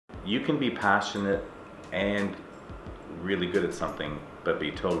You can be passionate and really good at something, but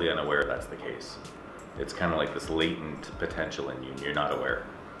be totally unaware that's the case. It's kind of like this latent potential in you, and you're not aware.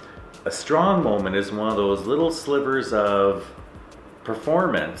 A strong moment is one of those little slivers of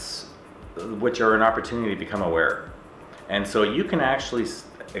performance which are an opportunity to become aware. And so you can actually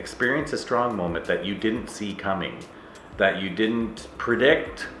experience a strong moment that you didn't see coming, that you didn't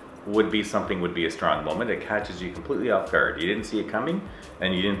predict would be a strong moment. It catches you completely off guard. You didn't see it coming,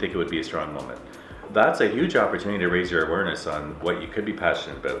 and you didn't think it would be a strong moment. That's a huge opportunity to raise your awareness on what you could be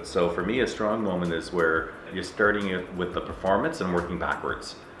passionate about. So for me, a strong moment is where you're starting it with the performance and working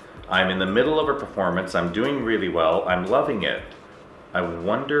backwards. I'm in the middle of a performance, I'm doing really well, I'm loving it. I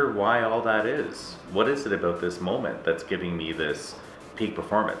wonder why all that is. What is it about this moment that's giving me this peak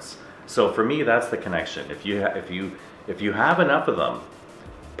performance? So for me, that's the connection. If you have enough of them,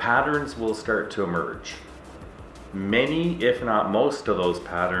 patterns will start to emerge. Many, if not most of those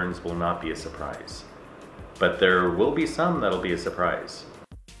patterns will not be a surprise, but there will be some that'll be a surprise.